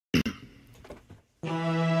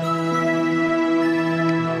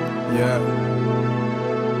Yeah.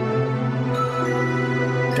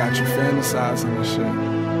 Got you fantasizing and shit.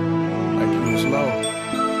 Like you was low.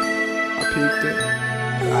 I peeked it.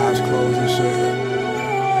 Eyes closed and shit.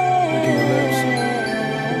 Licking your lips.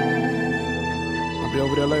 I'll be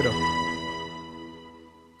over there later.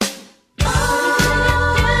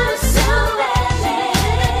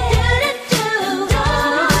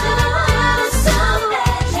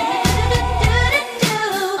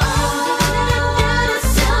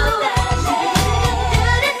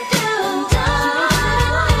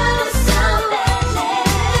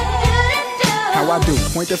 I do.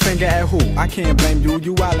 Point the finger at who? I can't blame you.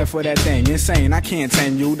 You wildin' for that thing. Insane. I can't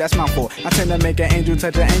tame you. That's my fault. I tend to make an angel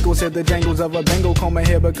touch her ankles. Hit the jangles of a Bengal. Comb her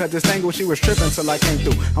hair because it's tangled. She was tripping till I came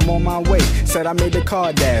through. I'm on my way. Said I made the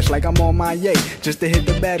car dash like I'm on my yay. Just to hit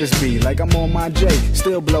the baddest beat like I'm on my J.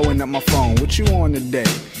 Still blowing up my phone. What you on today?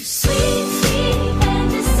 Sweet, sweet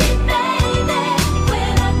fantasy, baby.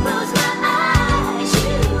 When I close my eyes,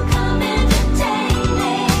 you come entertain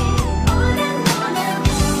me. On and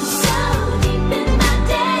so deep in my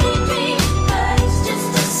daydream. But it's just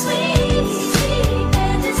a sweet, sweet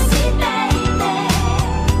fantasy, baby.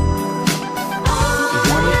 Oh, you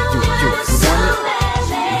want it, you so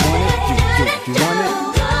badly. You want it, you want it.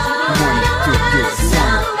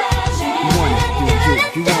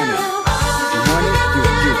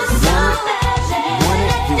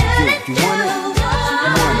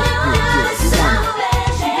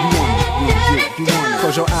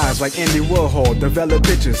 Close your eyes like Andy Warhol, develop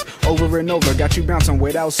pictures over and over, got you bouncing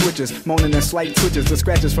without switches, moaning and slight twitches, the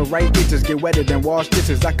scratches for right bitches, get wetter than wash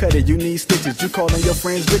dishes, I cut it, you need stitches, you calling your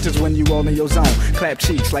friends bitches when you all in your zone, clap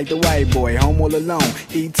cheeks like the white boy, home all alone,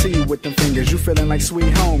 E.T. with them fingers, you feeling like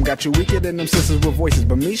sweet home, got you weaker than them sisters with voices,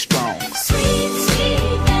 but me strong. Sweet,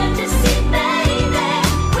 sweet fantasy, baby.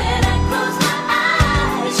 When I close my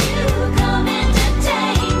eyes, you come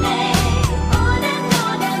entertain me. On and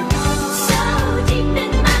so deep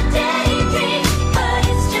in my daydream. But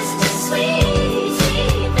it's just a sweet,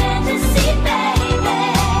 sweet fantasy, baby.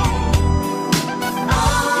 Oh,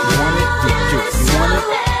 you want it, you want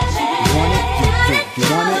it, you want it, you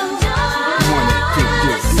want it, you want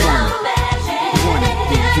it,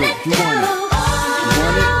 you want it, you want it.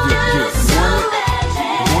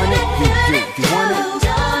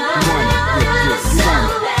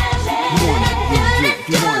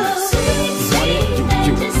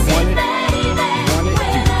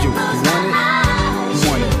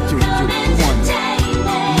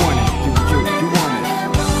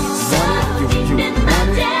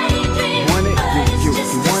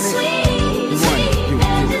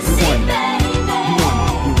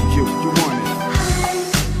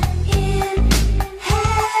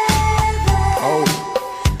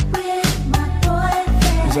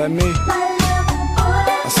 Is that me?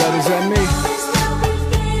 I said, is that me?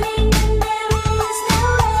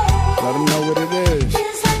 Let them know what it is.